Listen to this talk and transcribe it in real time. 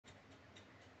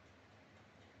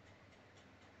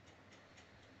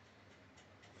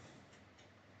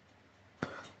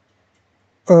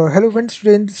Hello friends,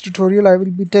 today in this tutorial I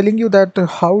will be telling you that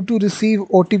how to receive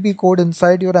OTP code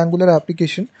inside your Angular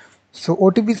application. So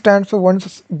OTP stands for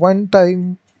one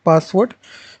time password.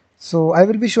 So I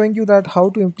will be showing you that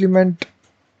how to implement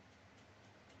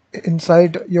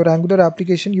inside your Angular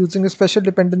application using a special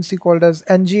dependency called as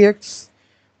Ngx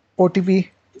Otp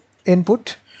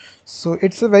Input. So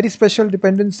it's a very special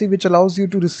dependency which allows you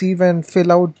to receive and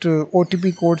fill out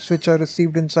OTP codes which are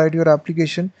received inside your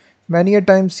application. Many a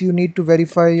times you need to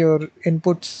verify your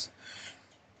inputs.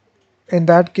 In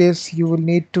that case, you will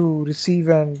need to receive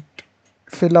and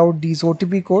fill out these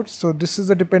OTP codes. So this is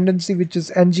a dependency which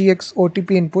is Ngx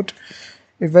Otp Input.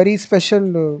 A very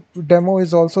special demo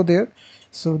is also there.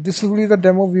 So this will be the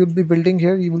demo we will be building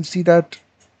here. You will see that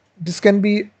this can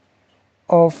be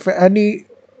of any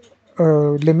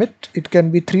limit. It can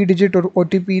be 3-digit or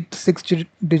OTP,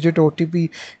 6-digit OTP.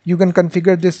 You can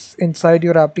configure this inside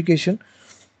your application.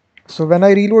 So when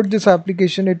I reload this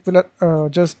application, it will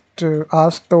just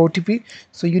ask the OTP.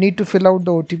 So you need to fill out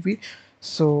the OTP.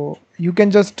 So you can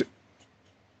just,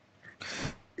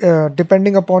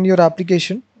 depending upon your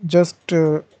application, just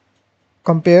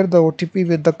compare the OTP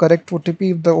with the correct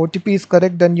OTP. If the OTP is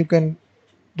correct, then you can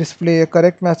display a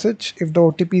correct message. If the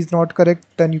OTP is not correct,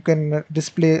 then you can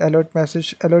display alert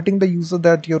message alerting the user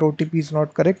that your OTP is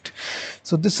not correct.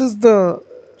 So this is the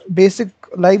basic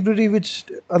library which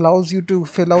allows you to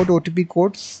fill out OTP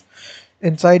codes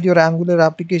inside your Angular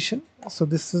application. So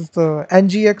this is the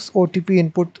Ngx Otp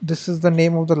Input. This is the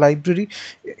name of the library.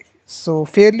 So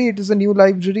fairly it is a new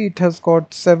library. It has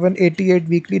got 788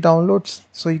 weekly downloads.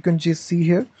 So you can just see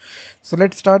here. So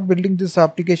let's start building this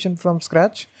application from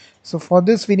scratch. So for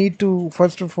this we need to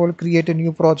first of all create a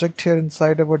new project here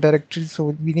inside our directory.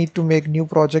 So we need to make new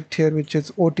project here which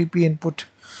is OTP Input.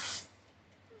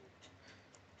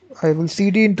 I will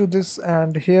cd into this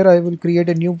and here I will create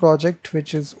a new project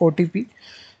which is OTP.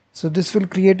 So this will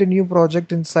create a new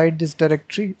project inside this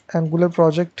directory, Angular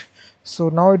project. So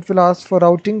now it will ask for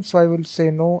routing. So I will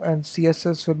say no and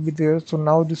CSS will be there. So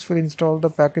now this will install the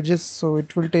packages. So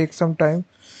it will take some time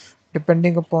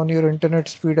depending upon your internet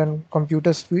speed and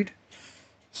computer speed.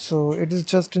 So it is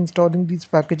just installing these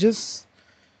packages.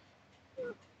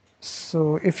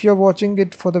 So if you're watching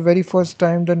it for the very first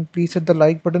time, then please hit the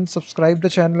like button, subscribe the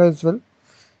channel as well.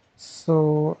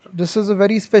 So this is a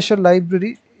very special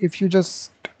library. If you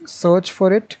just search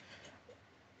for it,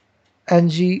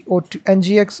 Ngx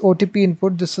Otp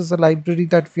Input, this is the library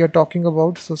that we are talking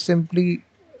about. So simply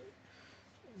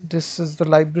this is the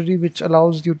library which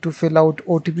allows you to fill out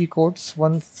OTP codes,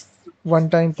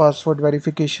 one-time password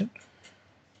verification.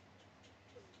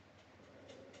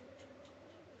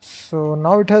 So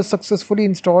now it has successfully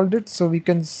installed it. So we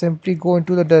can simply go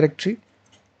into the directory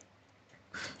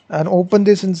and open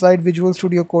this inside Visual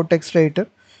Studio Code text editor.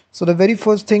 So the very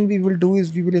first thing we will do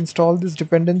is we will install this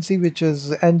dependency which is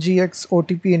Ngx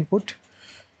Otp Input.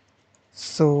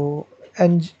 So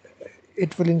and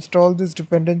it will install this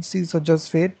dependency, so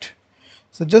just wait.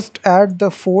 So just add the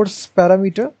force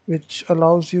parameter which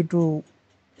allows you to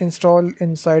install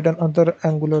inside another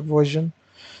Angular version.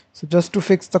 So just to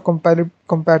fix the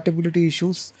compatibility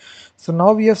issues. So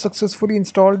now we have successfully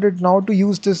installed it. Now to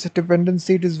use this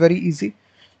dependency, it is very easy.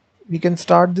 We can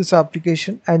start this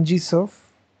application ngserve.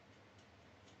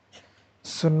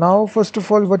 So now first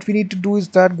of all what we need to do is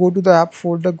that go to the app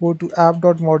folder, go to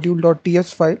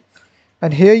app.module.ts file,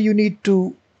 and here you need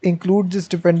to include this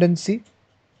dependency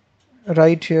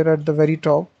right here at the very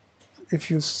top. If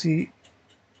you see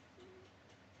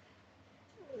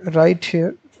right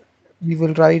here, we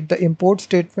will write the import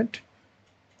statement,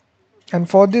 and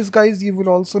for this guys you will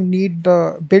also need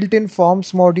the built-in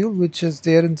forms module which is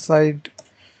there inside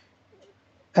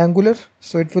Angular.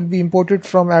 So it will be imported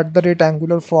from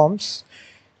 @Angular forms,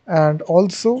 and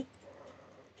also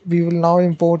we will now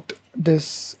import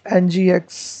this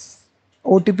Ngx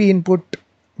Otp Input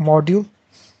module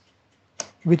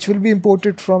which will be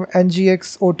imported from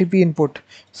Ngx Otp Input.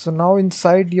 So now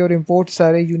inside your imports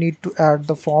array you need to add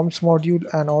the forms module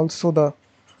and also the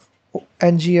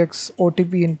Ngx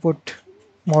Otp Input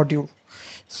module.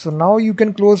 So now you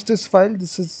can close this file.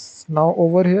 This is now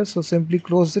over here, so simply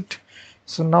close it.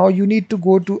 So now you need to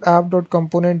go to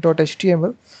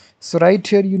app.component.html. So right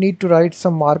here you need to write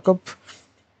some markup.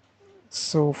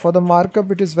 So for the markup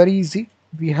it is very easy.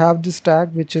 We have this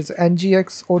tag which is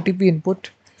Ngx Otp Input.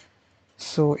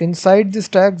 So inside this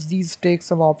tags, these take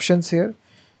some options here.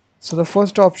 So the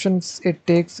first options it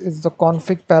takes is the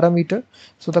config parameter.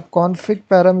 So the config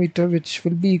parameter which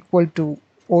will be equal to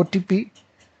OTP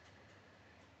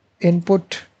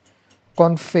input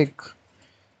config.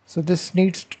 So this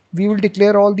needs we will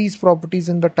declare all these properties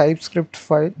in the TypeScript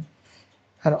file,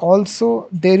 And also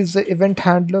there is the event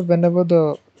handler whenever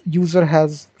the user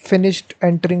has finished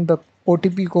entering the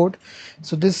OTP code.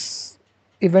 So this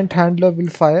event handler will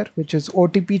fire, which is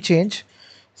OTP change.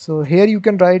 So here you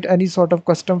can write any sort of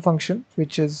custom function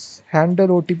which is handle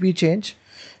OTP change,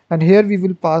 and here we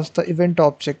will pass the event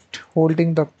object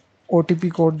holding the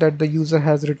OTP code that the user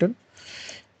has written.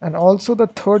 And also the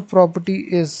third property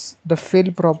is the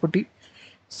fill property.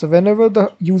 So whenever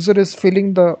the user is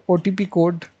filling the OTP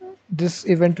code, this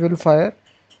event will fire.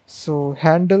 So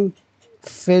handle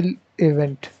fill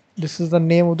event. This is the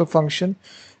name of the function,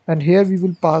 and here we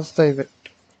will pass the event.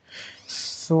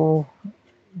 So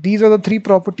these are the three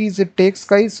properties it takes,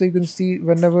 guys. So you can see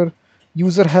whenever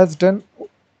user has done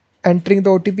entering the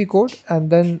OTP code, and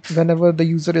then whenever the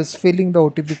user is filling the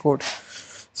OTP code.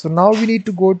 So now we need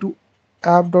to go to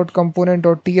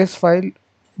app.component.ts file,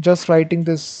 just writing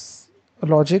this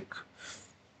logic.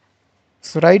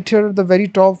 So right here at the very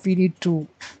top, we need to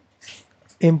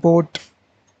import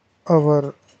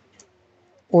our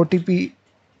OTP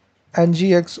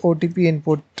Ngx Otp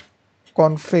input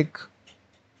config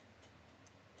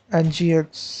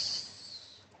Ngx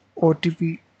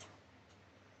Otp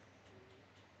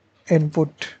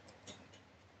input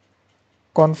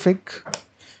config.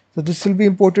 So this will be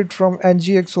imported from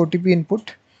Ngx Otp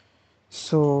input.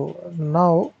 So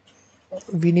now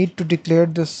we need to declare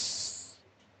this,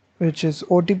 which is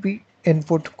OTP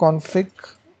input config.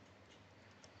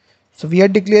 So we are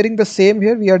declaring the same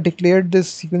here. We are declared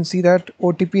this. You can see that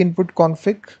OTP input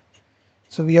config.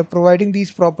 So we are providing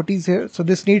these properties here. So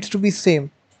this needs to be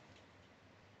same.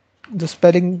 The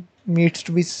spelling needs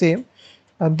to be same,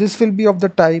 and this will be of the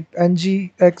type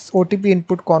Ngx Otp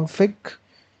input config.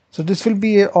 So this will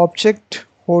be a object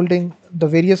holding the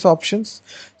various options.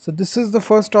 So this is the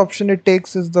first option it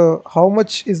takes, is the how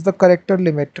much is the character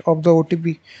limit of the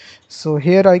OTP. So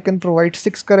here I can provide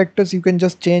 6 characters. You can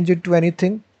just change it to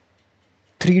anything,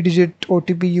 3-digit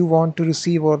OTP you want to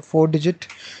receive or 4-digit.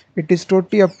 It is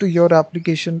totally up to your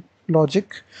application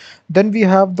logic. Then we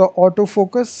have the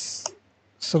autofocus.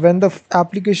 So when the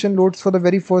application loads for the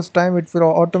very first time, it will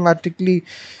automatically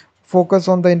focus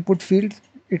on the input field.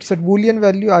 It's a boolean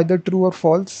value, either true or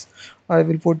false. I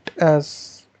will put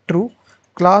as true.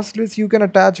 Class list, you can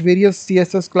attach various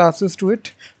CSS classes to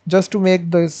it just to make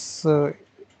this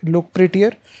look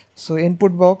prettier. So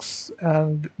input box,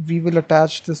 and we will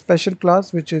attach the special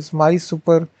class which is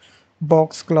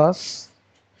MySuperBox class.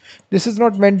 This is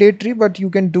not mandatory, but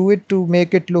you can do it to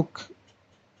make it look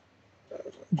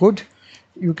good.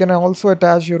 You can also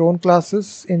attach your own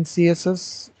classes in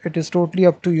CSS. It is totally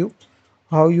up to you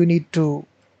how you need to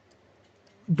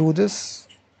do this.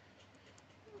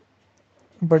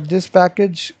 But this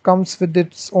package comes with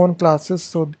its own classes,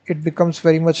 so it becomes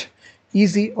very much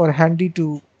easy or handy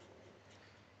to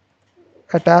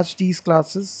attach these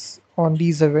classes on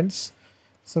these events.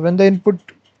 So when the input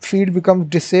field becomes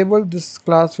disabled, this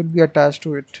class will be attached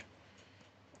to it.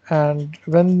 And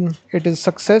when it is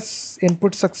success,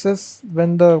 input success,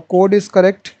 when the code is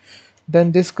correct,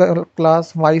 then this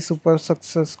class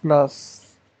MySuperSuccess class.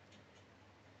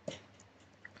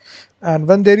 And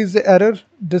when there is an error,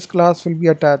 this class will be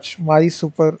attached,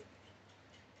 MySuperError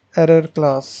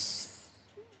class.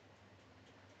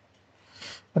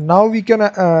 And now we can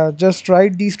just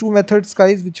write these two methods,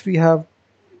 guys, which we have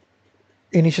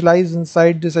initialized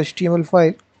inside this HTML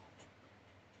file.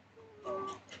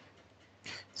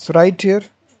 So right here,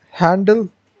 handle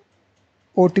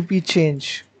OTP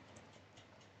change.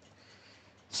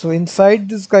 So inside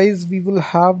this, guys, we will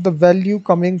have the value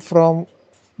coming from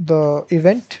the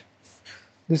event.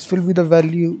 This will be the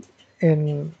value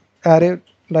in array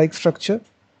like structure.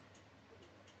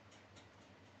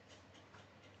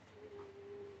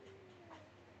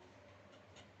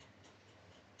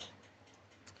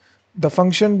 The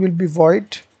function will be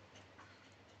void,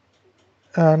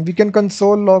 and we can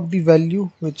console log the value,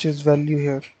 which is value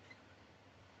here.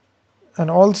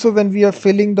 And also when we are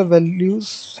filling the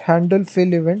values, handle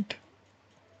fill event,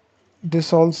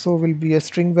 this also will be a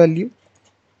string value.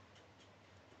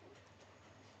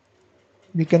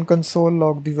 We can console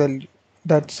log the value.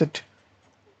 That's it.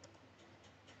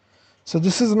 So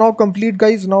this is now complete,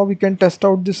 guys. Now we can test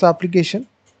out this application.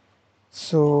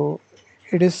 So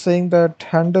it is saying that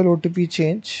handle OTP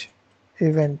change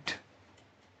event.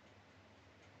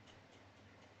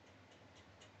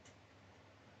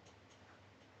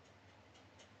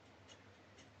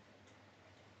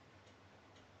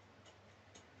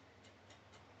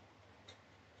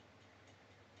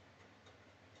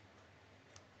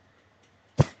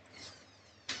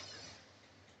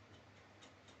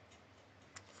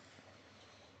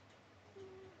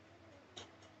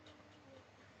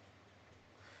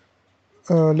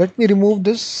 Let me remove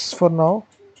this for now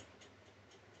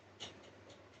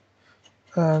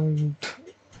and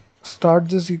start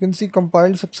this. You can see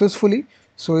compiled successfully.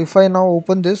 So if I now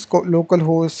open this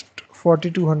localhost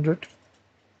 4200,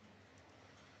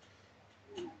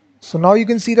 so now you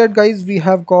can see that guys, we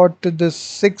have got this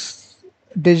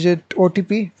 6-digit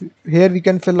OTP here we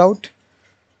can fill out,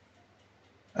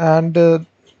 and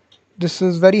this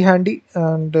is very handy,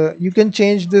 and you can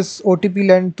change this OTP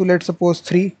length to, let's suppose,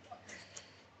 3.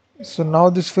 So now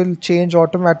this will change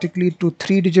automatically to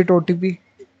 3-digit OTP.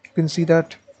 You can see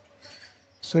that.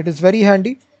 So it is very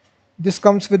handy. This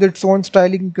comes with its own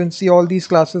styling. You can see all these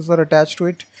classes are attached to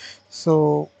it.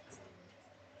 So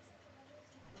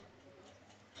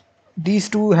these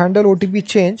two handle OTP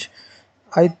change.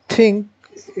 I think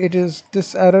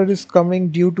this error is coming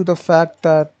due to the fact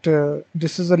that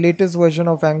this is the latest version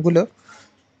of Angular,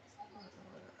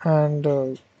 and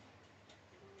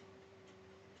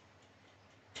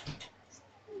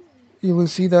you will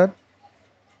see that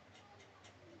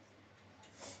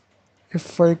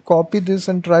if I copy this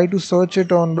and try to search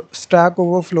it on Stack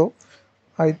Overflow,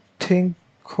 I think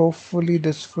hopefully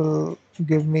this will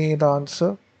give me the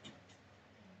answer.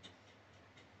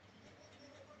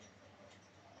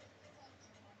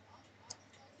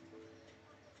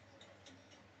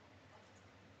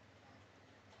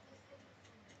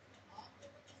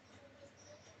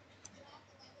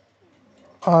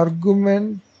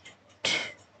 Argument,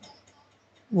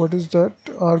 what is that?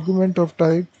 Argument of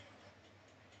type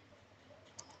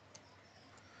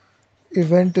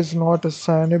event is not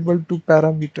assignable to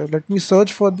parameter. Let me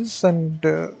search for this, and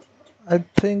I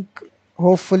think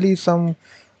hopefully some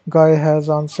guy has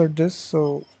answered this.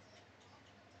 So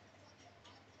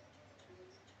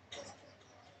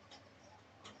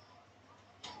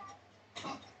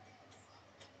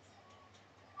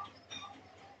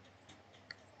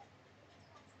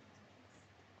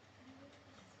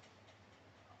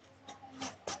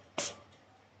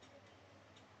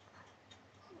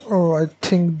oh, I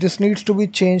think this needs to be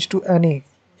changed to any.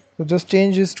 So just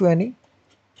change this to any,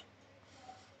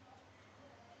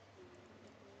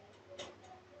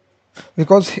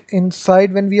 because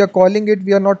inside when we are calling it,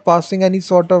 we are not passing any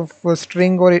sort of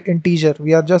string or integer.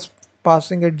 We are just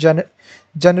passing it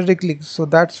generically. So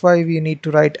that's why we need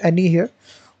to write any here.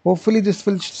 Hopefully this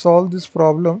will solve this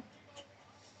problem.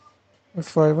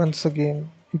 If I once again,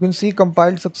 you can see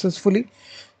compiled successfully.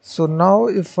 So now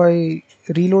if I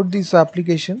reload this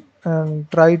application and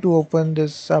try to open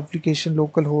this application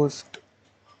localhost,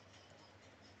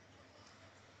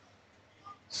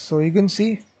 so you can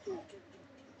see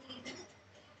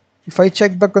if I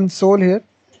check the console here,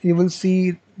 you will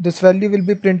see this value will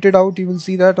be printed out. You will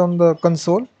see that on the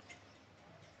console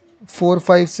 4,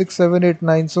 5, 6, 7, 8,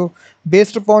 9. So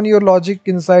based upon your logic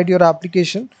inside your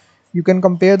application, you can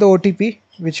compare the OTP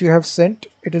which you have sent.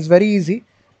 It is very easy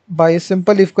by a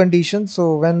simple if condition.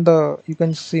 So when you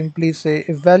can simply say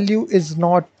if value is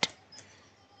not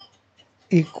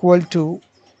equal to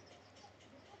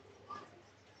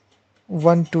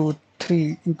 1, 2,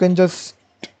 3, you can just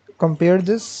compare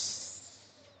this.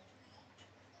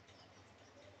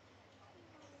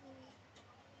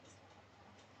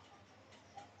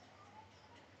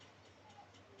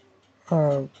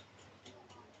 Uh,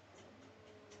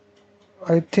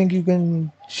 I think you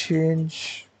can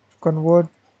convert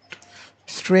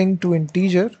string to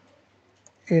integer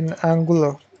in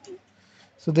Angular.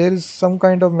 So there is some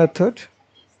kind of method.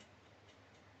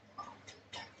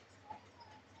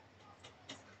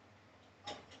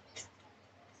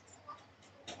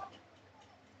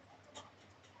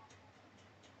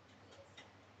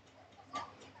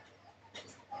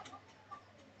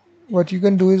 What you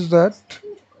can do is that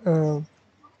uh,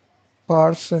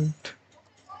 parse and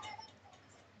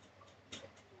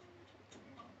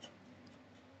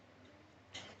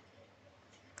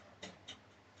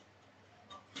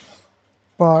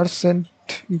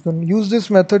you can use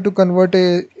this method to convert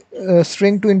a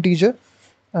string to integer,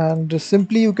 and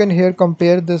simply you can here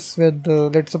compare this with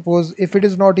let's suppose if it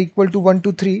is not equal to 1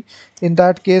 to 3, in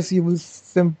that case you will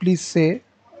simply say,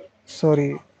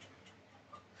 sorry,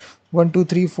 1 2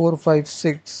 3 4 5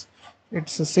 6,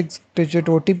 it's a 6-digit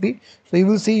OTP. So you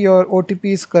will see your OTP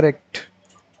is correct.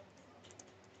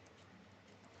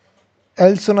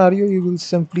 Else scenario, you will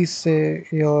simply say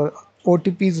your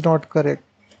OTP is not correct.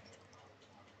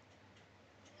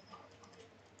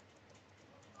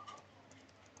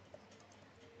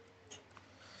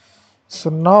 So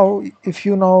now if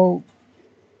you now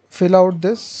fill out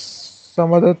this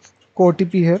some other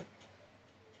OTP here,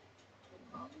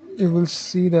 you will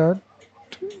see that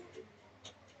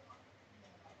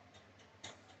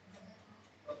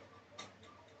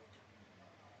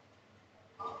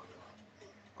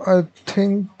I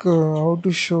think how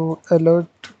to show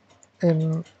alert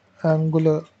in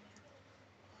Angular.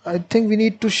 I think we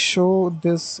need to show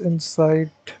this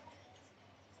inside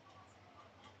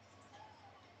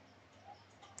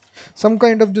some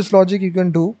kind of this logic you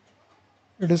can do.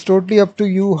 It is totally up to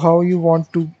you how you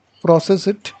want to process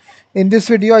it. In this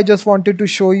video, I just wanted to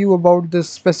show you about this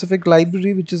specific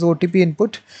library, which is OTP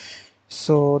input.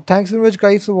 So thanks very much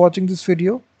guys for watching this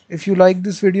video. If you like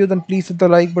this video, then please hit the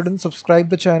like button, subscribe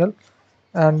the channel,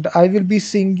 and I will be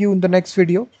seeing you in the next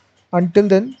video. Until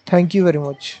then, thank you very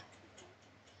much.